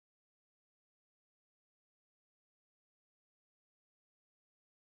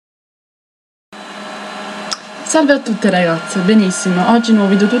Salve a tutte ragazze, benissimo, oggi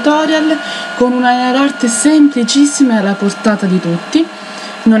nuovo video tutorial con una nail art semplicissima e alla portata di tutti.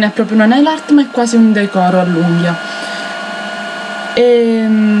 Non è proprio una nail art ma è quasi un decoro all'unghia. E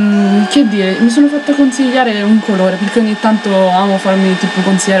che dire, mi sono fatta consigliare un colore perché ogni tanto amo farmi tipo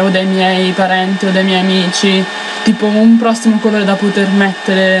consigliare o dai miei parenti o dai miei amici tipo un prossimo colore da poter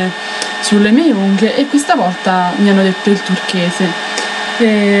mettere sulle mie unghie, e questa volta mi hanno detto il turchese.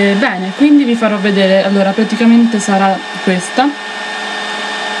 Bene, quindi vi farò vedere. Allora, praticamente sarà questa,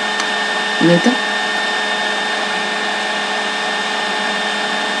 vedete?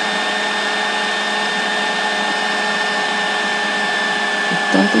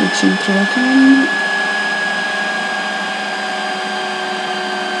 Aspettate che centro la canna.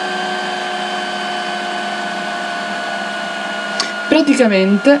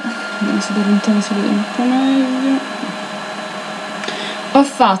 Praticamente, vediamo se da lontano si vede un po' meglio. Ho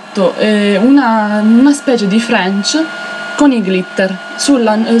fatto una specie di French con i glitter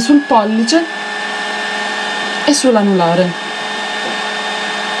sul pollice e sull'anulare.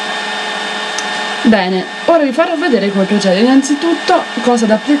 Bene, ora vi farò vedere come procedere. Innanzitutto, cosa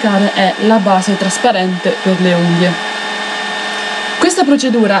da applicare è la base trasparente per le unghie. Questa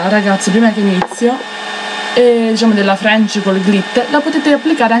procedura, ragazzi, prima che inizio, diciamo della French col glitter, la potete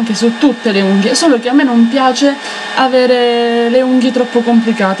applicare anche su tutte le unghie, solo che a me non piace avere le unghie troppo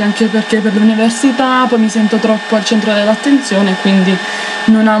complicate, anche perché per l'università poi mi sento troppo al centro dell'attenzione, quindi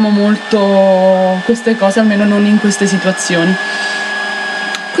non amo molto queste cose, almeno non in queste situazioni.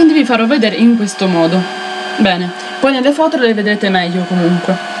 Quindi vi farò vedere in questo modo. Bene, poi nelle foto le vedrete meglio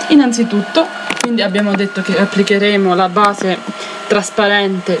comunque. Innanzitutto, quindi abbiamo detto che applicheremo la base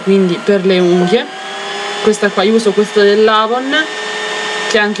trasparente, quindi per le unghie. Questa qua, io uso questa dell'Avon,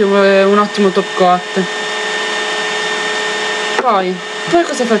 che è anche un ottimo top coat. Poi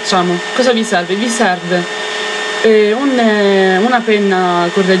cosa facciamo? Cosa vi serve? Vi serve una penna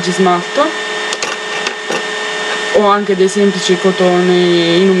correggismalto o anche dei semplici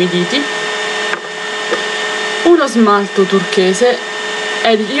cotoni inumiditi, uno smalto turchese,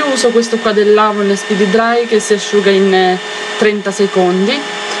 io uso questo qua dell'Avon Speedy Dry che si asciuga in 30 secondi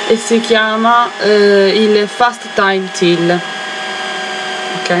e si chiama il Fast Time Teal,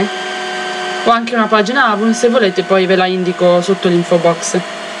 ok? Ho anche una pagina Avon, se volete poi ve la indico sotto l'info box.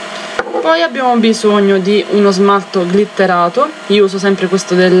 Poi abbiamo bisogno di uno smalto glitterato, io uso sempre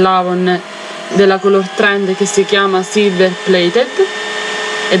questo dell'Avon della color trend che si chiama Silver Plated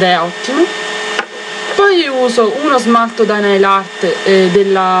ed è ottimo. Poi uso uno smalto da nail art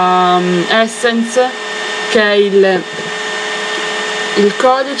della Essence, che è il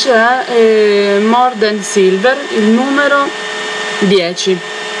codice è More Than Silver, il numero 10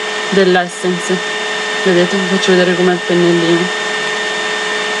 dell'Essence. Vedete? Vi faccio vedere com'è il pennellino.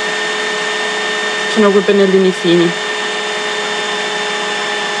 Sono quei pennellini fini.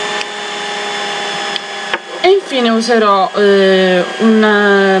 E infine userò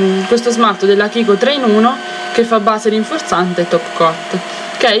questo smalto della Kiko 3 in 1 che fa base rinforzante e top coat,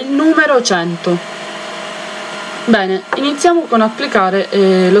 che è il numero 100. Bene, iniziamo con applicare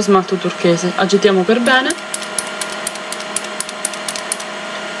lo smalto turchese. Agitiamo per bene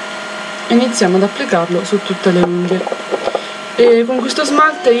e iniziamo ad applicarlo su tutte le unghie. E con questo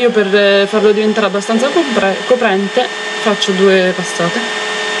smalte io, per farlo diventare abbastanza coprente, faccio 2 passate.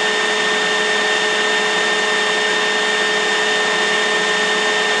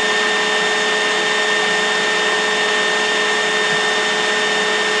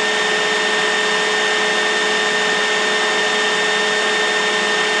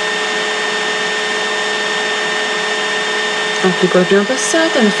 Applico la prima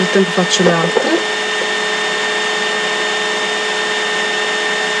passata e nel frattempo faccio le altre.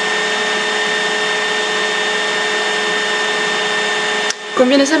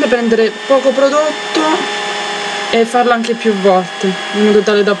 Conviene sempre prendere poco prodotto e farlo anche più volte, in modo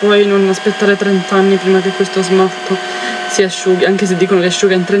tale da poi non aspettare 30 anni prima che questo smalto si asciughi, anche se dicono che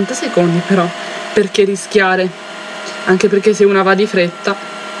asciuga in 30 secondi, però perché rischiare? Anche perché se una va di fretta,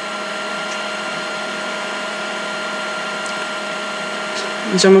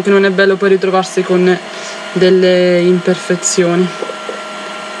 diciamo che non è bello poi ritrovarsi con delle imperfezioni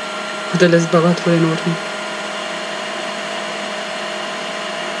o delle sbavature enormi.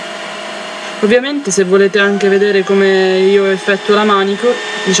 Ovviamente se volete anche vedere come io effettuo la manicure,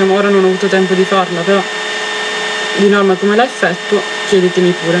 diciamo ora non ho avuto tempo di farla, però di norma come la effettuo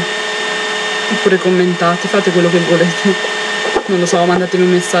chiedetemi pure, oppure commentate, fate quello che volete, non lo so, mandatemi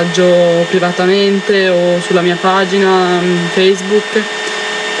un messaggio privatamente o sulla mia pagina Facebook,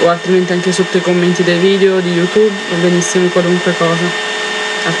 o altrimenti anche sotto i commenti dei video di YouTube, va benissimo qualunque cosa,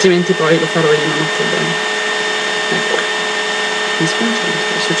 altrimenti poi lo farò io, non ho problemi. mi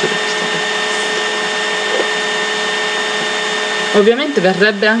sconcentra, succede questa cosa. Ovviamente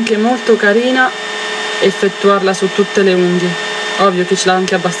verrebbe anche molto carina effettuarla su tutte le unghie, ovvio che ce l'ha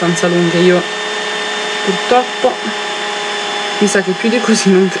anche abbastanza lunghe, io purtroppo mi sa che più di così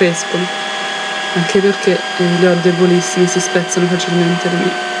non crescono, anche perché le ho debolissime, si spezzano facilmente le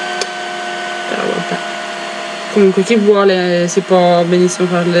mie, però vabbè. Comunque chi vuole si può benissimo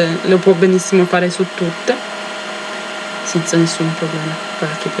farle, lo può benissimo fare su tutte senza nessun problema, poi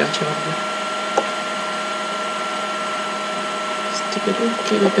a chi piace vabbè. Sti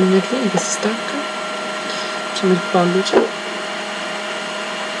pelucchi, le pennelline che si staccano, facciamo il pollice.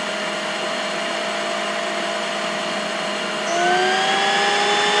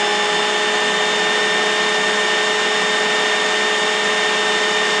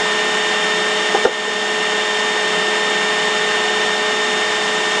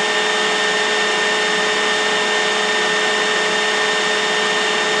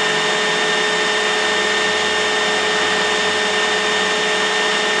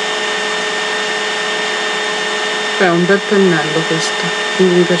 È un bel pennello questo,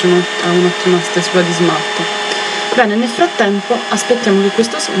 quindi mi piace un'ottima stesura di smalto. Bene, nel frattempo aspettiamo che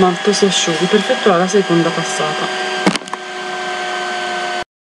questo smalto si asciughi per effettuare la seconda passata.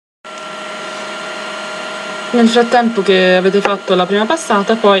 Nel frattempo che avete fatto la prima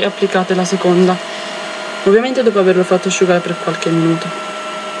passata, poi applicate la seconda, ovviamente dopo averlo fatto asciugare per qualche minuto.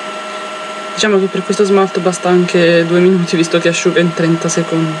 Diciamo che per questo smalto basta anche 2 minuti, visto che asciuga in 30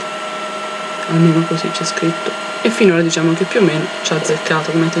 secondi, almeno così c'è scritto. E finora diciamo che più o meno ci ha azzeccato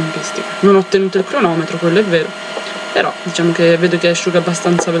come tempistica. Non ho tenuto il cronometro, quello è vero, però diciamo che vedo che asciuga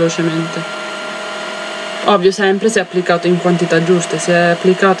abbastanza velocemente. Ovvio, sempre se è applicato in quantità giuste, se è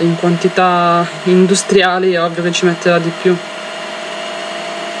applicato in quantità industriali è ovvio che ci metterà di più.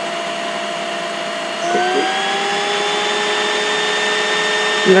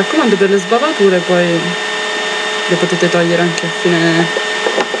 Mi raccomando, per le sbavature poi le potete togliere anche a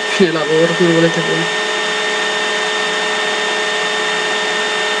fine lavoro, come volete voi.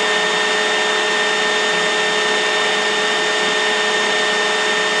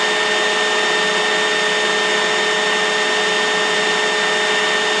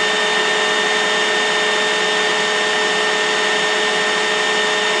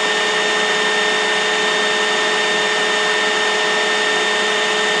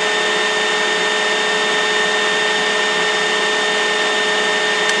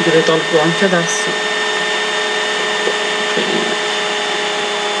 Io le tolgo anche adesso.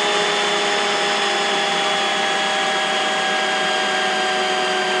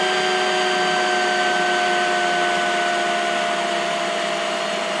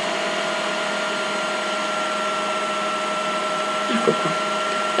 Ecco qua.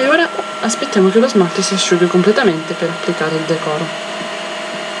 E ora aspettiamo che lo smalto si asciughi completamente per applicare il decoro.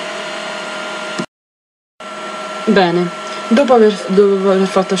 Bene, dopo aver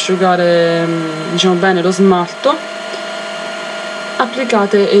fatto asciugare, diciamo bene, lo smalto,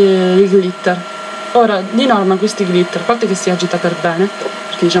 applicate il glitter. Ora, di norma questi glitter, a parte che si agita per bene,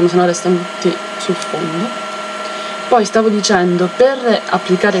 perché diciamo sennò restano tutti sul fondo. Poi stavo dicendo, per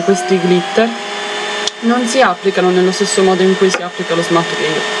applicare questi glitter non si applicano nello stesso modo in cui si applica lo smalto, che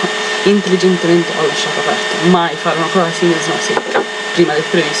io intelligentemente ho lasciato aperto. Mai fare una cosa simile, se no secca prima del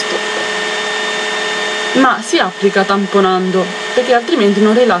previsto. Ma si applica tamponando, perché altrimenti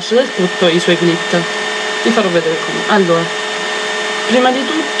non rilascia del tutto i suoi glitter. Vi farò vedere come. Allora, prima di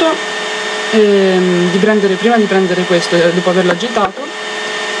tutto, prima di prendere questo, dopo averlo agitato,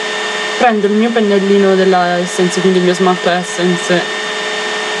 prendo il mio pennellino della Essence, quindi il mio smalto Essence,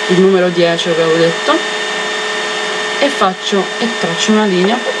 il numero 10 avevo detto, e traccio una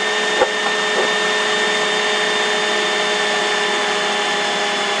linea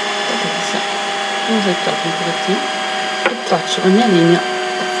seccato un pochettino e traccio la mia linea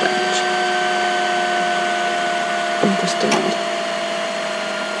da frente in questo modo.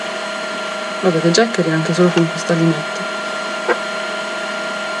 Vedete già che anche solo con questa lineetta.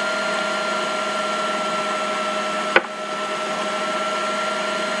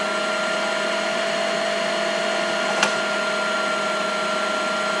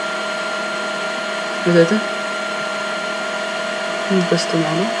 Vedete? In questo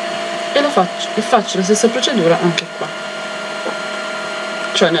modo. E faccio la stessa procedura anche qua,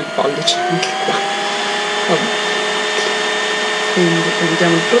 cioè nel pollice, anche qua. Vabbè. Quindi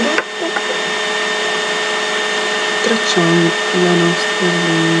prendiamo il prodotto, tracciamo la nostra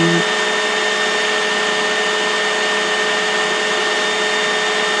linea.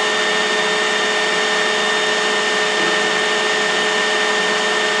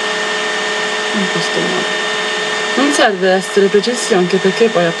 In questo modo. Non serve essere precisi, anche perché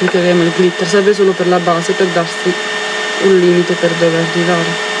poi applicheremo il glitter, serve solo per la base, per darsi un limite per dove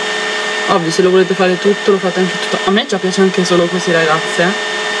arrivare. Ovvio, se lo volete fare tutto, lo fate anche tutto. A me già piace anche solo così, ragazze,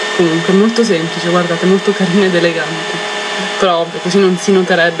 Comunque è molto semplice, guardate, molto carino ed elegante. Però ovvio, così non si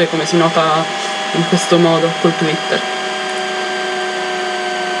noterebbe come si nota in questo modo col glitter.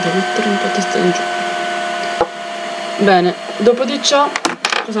 Devo mettere un po' testa in giù. Bene, dopo di ciò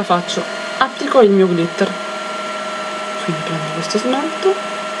cosa faccio? Applico il mio glitter. Quindi prendo questo smalto,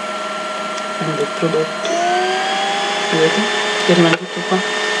 prendo il prodotto, vedete? Che rimane tutto qua.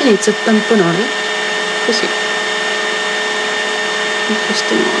 Inizio a tamponare così, in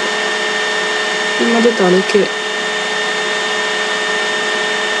questo modo, in modo tale che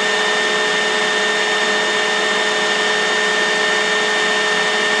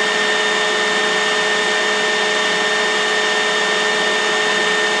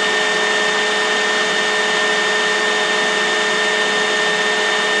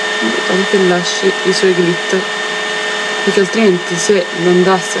lasci i suoi glitter, perché altrimenti se lo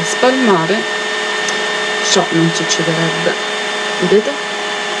andasse a spalmare ciò non succederebbe, vedete?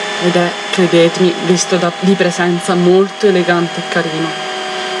 Ed è, credetemi, visto di presenza, molto elegante e carino.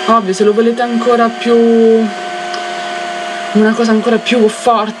 Ovvio, se lo volete ancora più, una cosa ancora più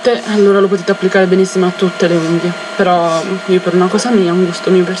forte, allora lo potete applicare benissimo a tutte le unghie, però io per una cosa mia, un gusto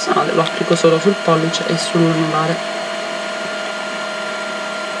mio personale, lo applico solo sul pollice e sull'anulare.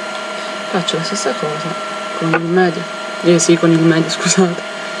 Faccio la stessa cosa con il medio, sì, con il medio, scusate,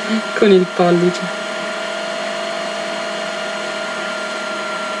 con il pollice.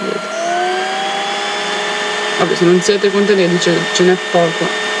 Vedete? Vabbè, se non siete contenti, dice ce n'è poco,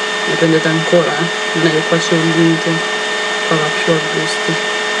 ne prendete ancora, non è che qua c'è un limite, qua va più a gusti.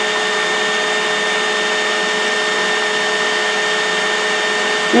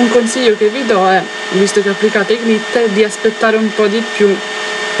 Un consiglio che vi do è, visto che applicate i glitter, di aspettare un po' di più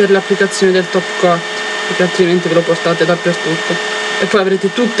per l'applicazione del top coat, perché altrimenti ve lo portate dappertutto e poi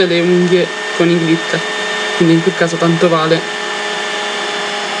avrete tutte le unghie con i glitter, quindi in quel caso tanto vale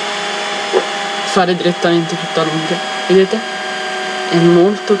fare direttamente tutta l'unghia. Vedete? È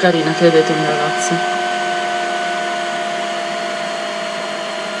molto carina, credetemi ragazzi.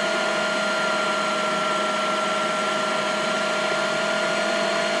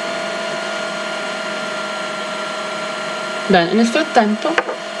 Bene, nel frattempo,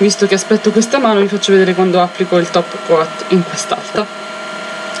 visto che aspetto questa mano, vi faccio vedere quando applico il top coat in quest'alta.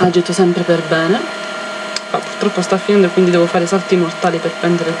 Agito sempre per bene. Purtroppo sta finendo e quindi devo fare salti mortali per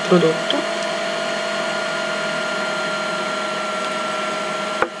prendere il prodotto.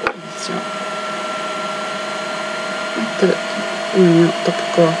 Inizio a mettere il mio top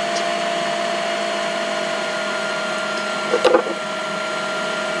coat.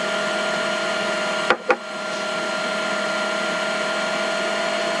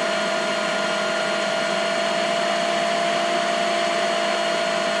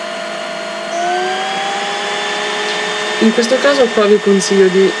 In questo caso qua vi consiglio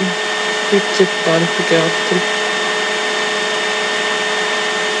di picchiettare più che altro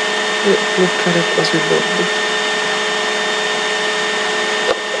e bloccare qua sui bordi.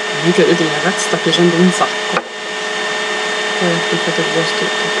 Mi credetemi ragazzi, sta piacendo un sacco. Poi applicate il vostro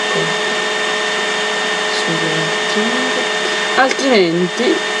top coat sugli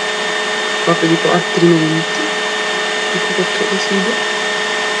altrimenti, proprio dico altrimenti, ecco perché residuo.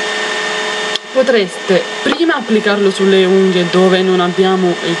 Potreste prima applicarlo sulle unghie dove non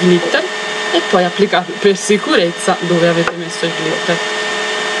abbiamo il glitter e poi applicarlo per sicurezza dove avete messo il glitter.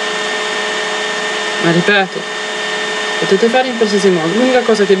 Ma ripeto, potete fare in qualsiasi modo. L'unica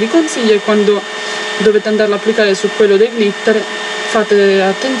cosa che vi consiglio è quando dovete andarlo a applicare su quello dei glitter, fate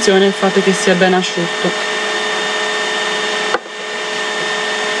attenzione e fate che sia ben asciutto,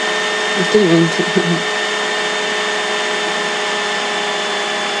 altrimenti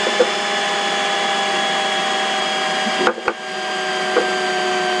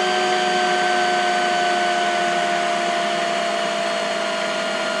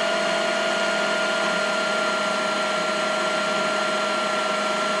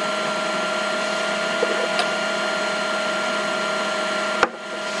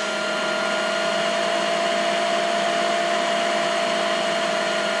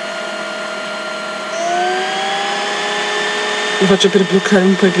lo faccio per bloccare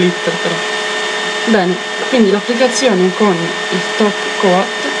un po' i glitter però. Bene, quindi l'applicazione con il top coat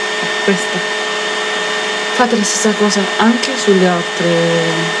è questa. Fate la stessa cosa anche sulle altre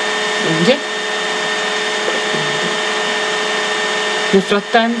unghie. Nel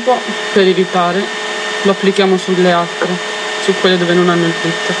frattempo, per evitare, lo applichiamo sulle altre, su quelle dove non hanno il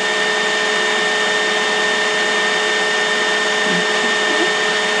glitter.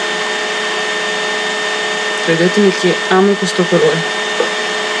 credetemi che amo questo colore,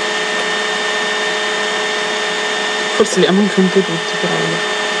 forse li amo anche un po' tutti, però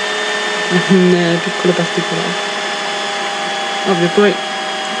in piccole particolari. Ovvio, poi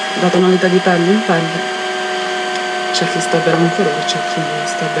la tonalità di pelle in pelle c'è chi sta bene un colore, c'è chi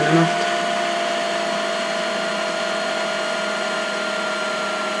sta bene un altro.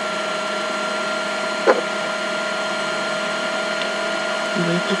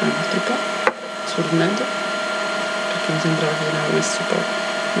 Voglio applicare un altro po' sul medio perché mi sembrava che ne avevo messo poco,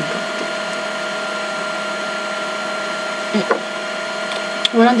 infatti. E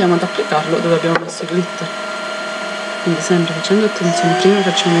ora andiamo ad applicarlo dove abbiamo messo il glitter, quindi sempre facendo attenzione, prima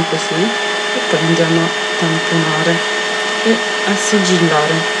facciamo così e poi andiamo a tamponare e a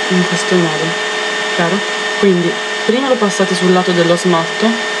sigillare in questo modo, chiaro? Quindi prima lo passate sul lato dello smalto,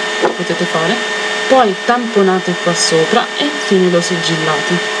 lo potete fare, poi tamponate qua sopra e infine lo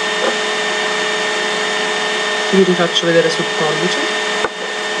sigillate. Vi rifaccio vedere sul pollice,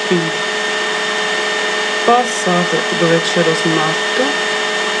 quindi passate dove c'è lo smalto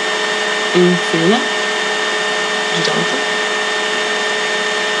e infine girate,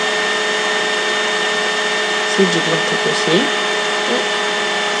 sigillate così e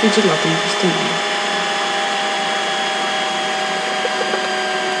sigillate in questo modo.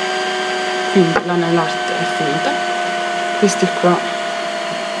 Quindi la nail art è finita, questi qua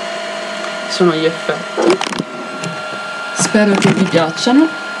sono gli effetti, spero che vi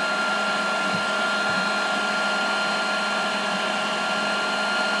piacciono.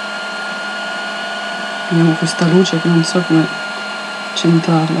 Abbiamo questa luce che non so come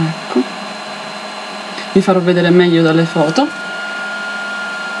centrarla, ecco. Vi farò vedere meglio dalle foto,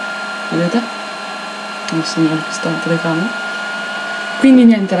 vedete? Non segnalo questa telecamera. Quindi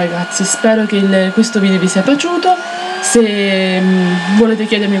niente ragazzi, spero che questo video vi sia piaciuto. Se volete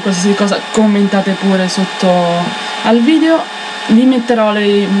chiedermi qualsiasi cosa commentate pure sotto al video, vi metterò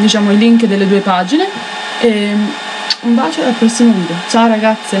i link delle due pagine e un bacio al prossimo video. Ciao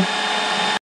ragazze!